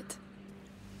will love it.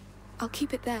 I'll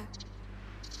keep it there.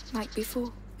 Like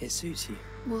before. It suits you.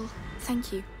 Well,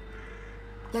 thank you.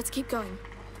 Let's keep going.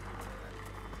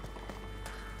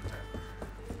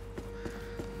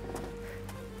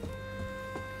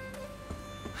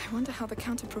 I wonder how the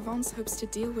Count of Provence hopes to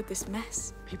deal with this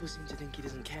mess. People seem to think he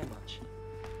doesn't care much.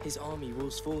 His army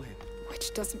rules for him.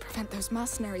 Which doesn't prevent those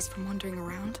mercenaries from wandering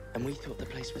around. And we thought the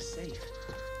place was safe.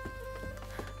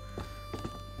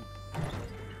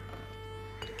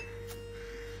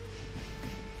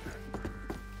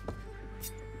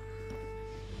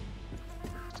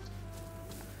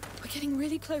 We're getting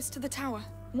really close to the tower.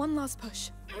 One last push.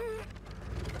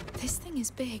 This thing is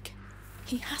big.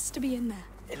 He has to be in there.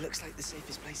 It looks like the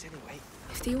safest place anyway.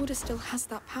 If the Order still has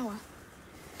that power,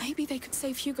 maybe they could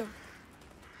save Hugo.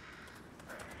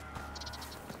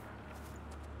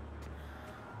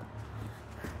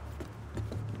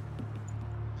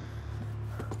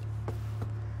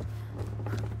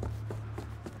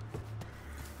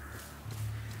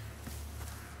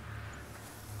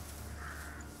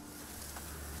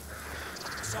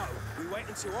 So, we wait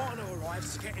until Arno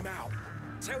arrives to get him out.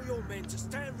 Tell your men to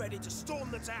stand ready to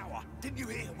storm the tower. Didn't you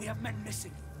hear? We have men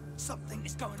missing. Something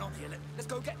is going on here. Let's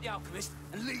go get the alchemist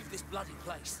and leave this bloody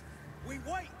place. We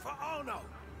wait for Arno.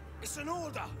 It's an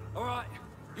order. All right,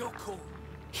 you're cool.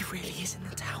 He really is in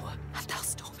the tower. And they'll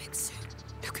storm it soon.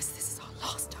 Lucas, this is our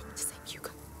last hope to save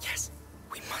Hugo. Yes,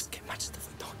 we must get Magister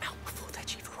Vaudin out before their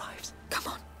chief arrives.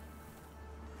 Come on.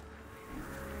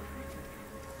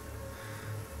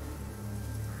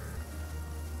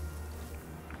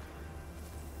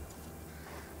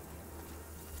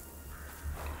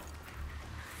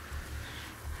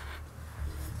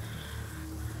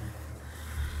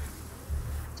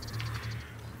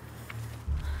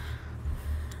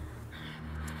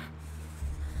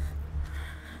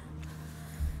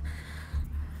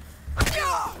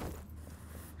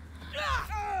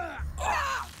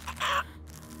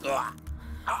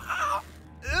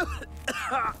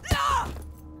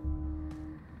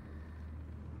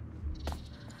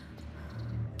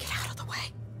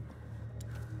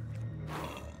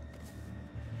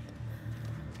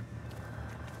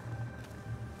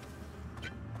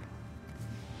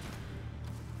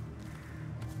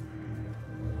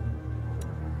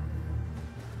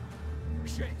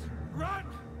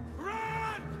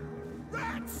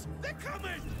 us! They're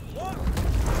coming! What?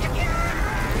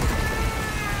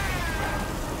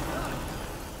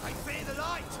 I fear the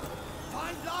light!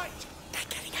 Find light! They're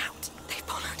getting out. They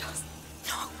followed us.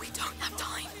 No, we don't have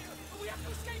time. We have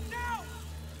to escape now!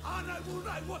 Arno will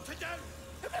know what to do!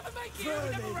 He'll never make it!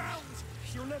 He'll never round!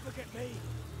 You'll never get me.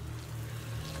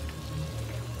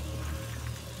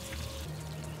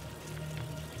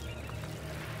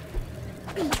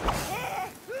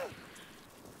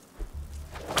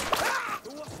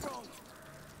 What's wrong?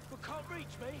 You can't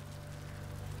reach me?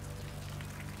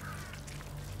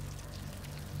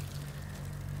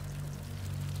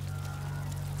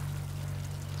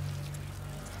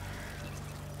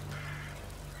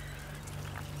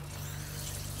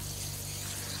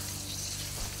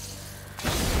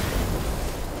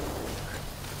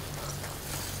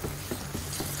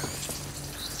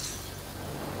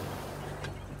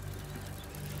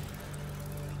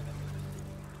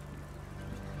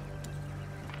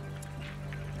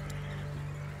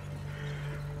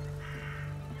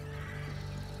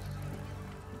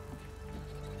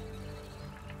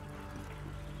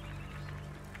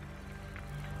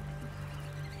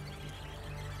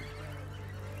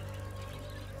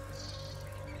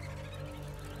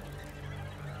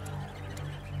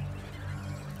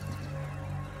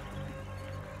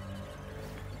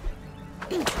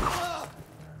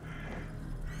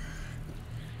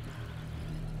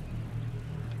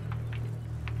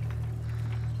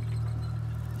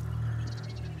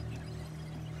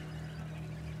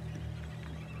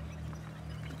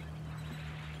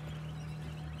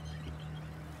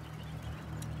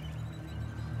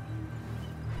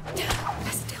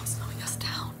 They're still slowing us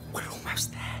down. We're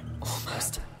almost there.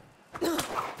 Almost. Oh,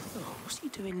 what's he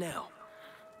doing now?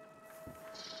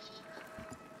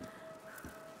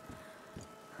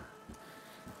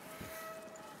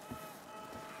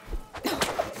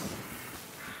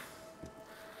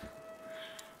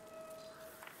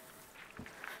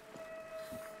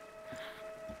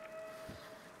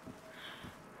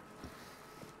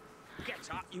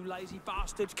 Get up, you lazy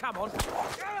bastards! Come on!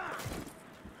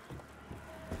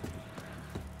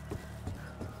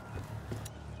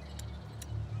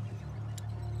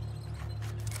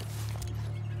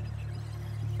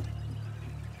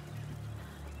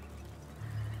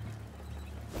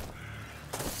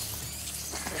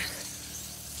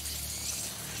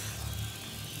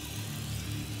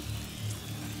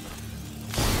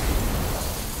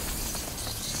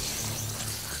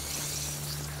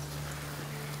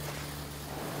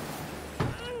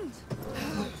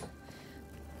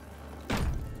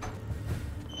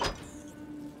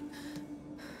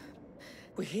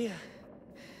 We're here.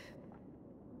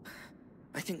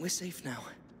 I think we're safe now.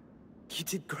 You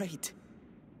did great.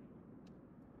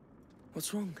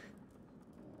 What's wrong?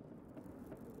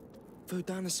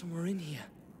 Vaudin is somewhere in here.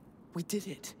 We did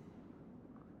it.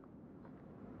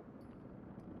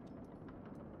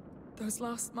 Those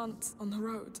last months on the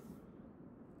road.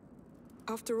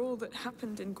 After all that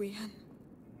happened in Guyenne.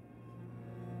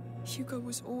 Hugo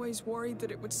was always worried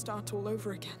that it would start all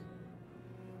over again.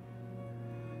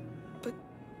 But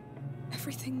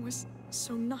everything was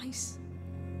so nice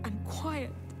and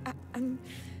quiet, and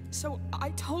so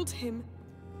I told him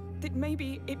that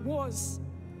maybe it was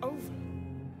over,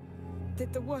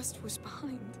 that the worst was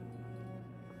behind.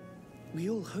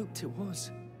 We all hoped it was.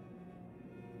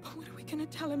 But what are we gonna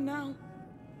tell him now?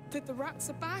 That the rats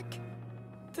are back?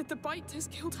 That the bite has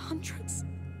killed hundreds?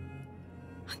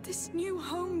 And this new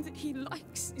home that he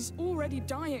likes is already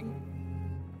dying.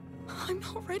 I'm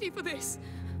not ready for this.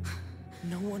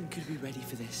 No one could be ready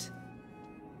for this.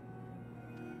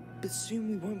 But soon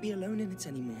we won't be alone in it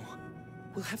anymore.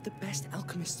 We'll have the best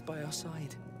alchemists by our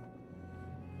side.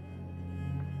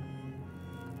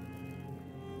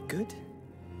 Good?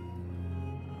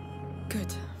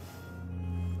 Good.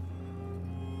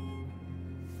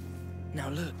 Now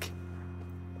look.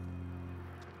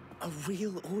 A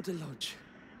real order lodge.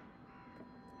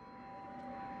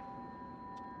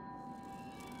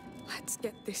 Let's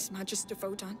get this Magister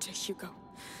Vaudin to Hugo.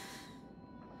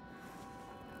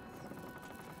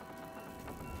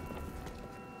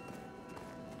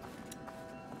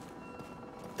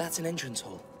 That's an entrance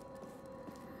hall.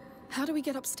 How do we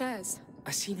get upstairs?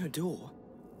 I see no door.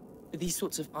 These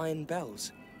sorts of iron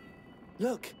bells.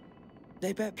 Look,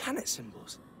 they bear planet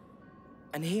symbols.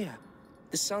 And here,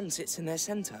 the sun sits in their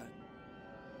center.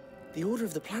 The order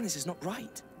of the planets is not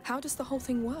right. How does the whole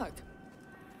thing work?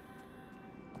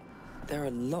 There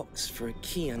are locks for a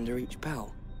key under each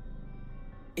bell.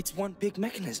 It's one big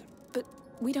mechanism. But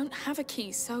we don't have a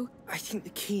key, so... I think the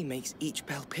key makes each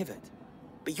bell pivot.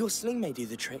 But your sling may do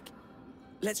the trick.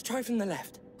 Let's try from the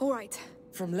left. All right.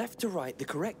 From left to right, the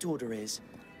correct order is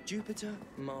Jupiter,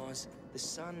 Mars, the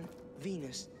Sun,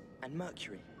 Venus, and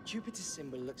Mercury. Jupiter's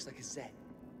symbol looks like a Z,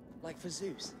 like for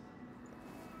Zeus.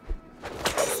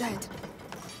 Z.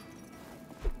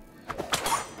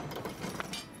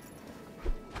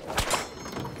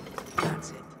 That's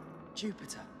it.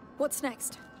 Jupiter. What's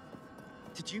next?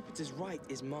 To Jupiter's right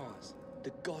is Mars,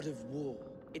 the god of war.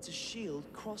 It's a shield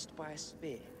crossed by a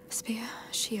spear. Spear,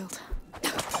 shield.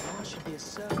 Mars should be a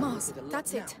circle Mars, with a lock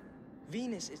that's now. it.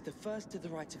 Venus is the first to the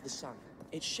right of the Sun.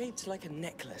 It's shaped like a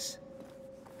necklace.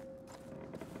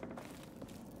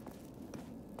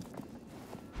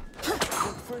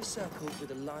 Look for a circle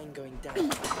with a line going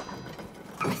down.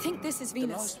 I think this is Venus.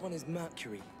 The last one is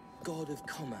Mercury, god of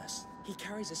commerce. He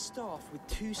carries a staff with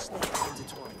 2 snakes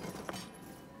intertwined.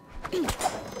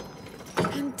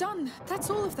 And done. That's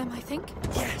all of them, I think.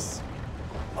 Yes!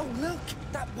 Oh, look!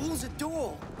 That wall's a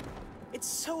door! It's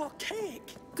so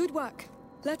archaic! Good work.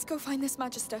 Let's go find this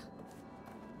magister.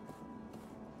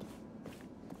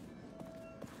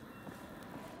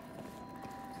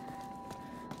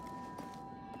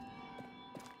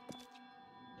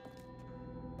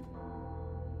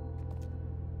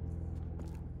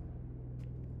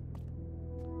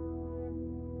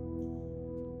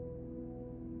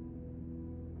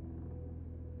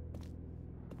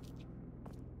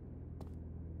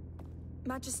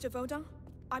 Magister Vaudin,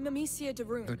 I'm Amicia de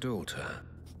Rune. The daughter.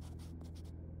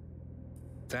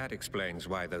 That explains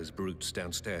why those brutes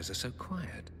downstairs are so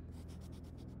quiet.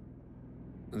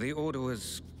 The Order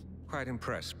was quite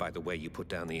impressed by the way you put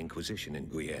down the Inquisition in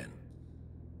Guyenne.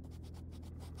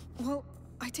 Well,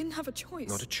 I didn't have a choice.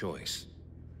 Not a choice.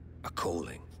 A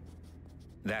calling.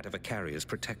 That of a carrier's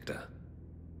protector.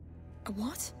 A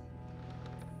what?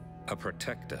 A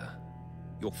protector.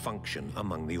 Your function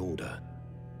among the Order.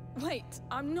 Wait,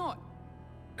 I'm not.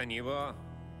 And you are?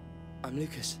 I'm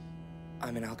Lucas.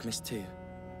 I'm an alchemist too.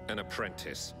 An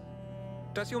apprentice.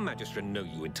 Does your magister know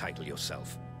you entitle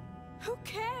yourself? Who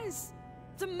cares?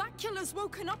 The macula's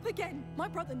woken up again. My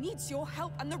brother needs your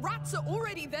help, and the rats are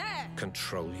already there.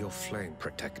 Control your flame,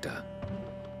 protector.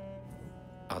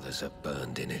 Others are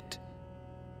burned in it.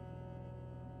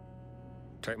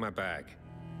 Take my bag.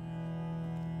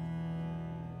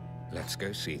 Let's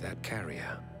go see that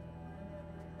carrier.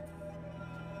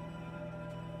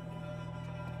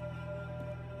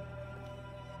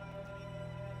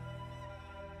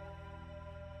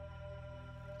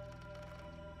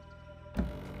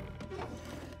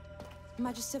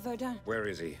 Magister Vaudin. Where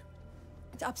is he?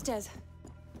 It's upstairs.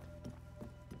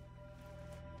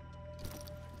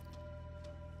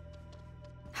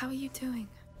 How are you doing?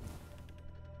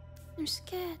 I'm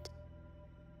scared.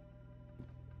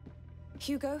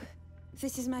 Hugo,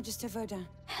 this is Magister Vaudin.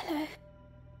 Hello.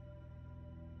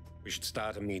 We should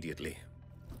start immediately.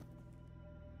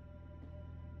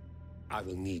 I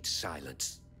will need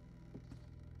silence.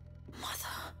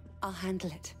 Mother. I'll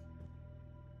handle it.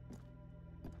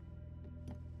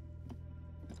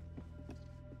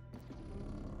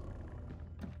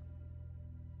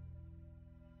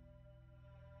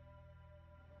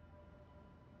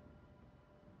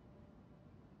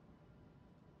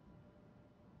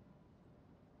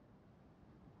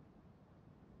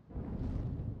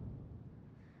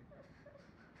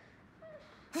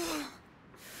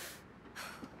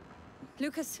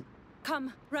 Lucas,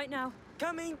 come, right now.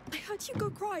 Coming! I heard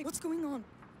Hugo cry. What's going on?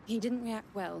 He didn't react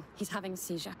well. He's having a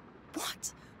seizure.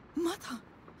 What? Mother,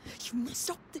 you must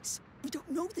stop this. We don't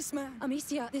know this man.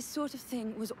 Amicia, this sort of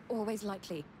thing was always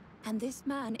likely. And this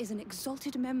man is an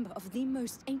exalted member of the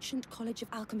most ancient college of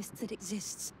alchemists that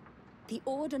exists. The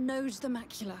Order knows the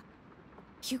macula.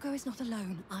 Hugo is not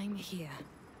alone. I'm here.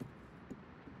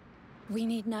 We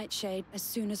need Nightshade as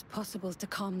soon as possible to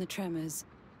calm the tremors.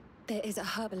 There is a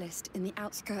herbalist in the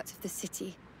outskirts of the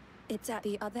city. It's at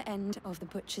the other end of the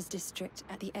Butcher's District,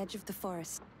 at the edge of the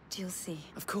forest. You'll see.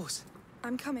 Of course.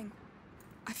 I'm coming.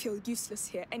 I feel useless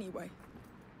here anyway.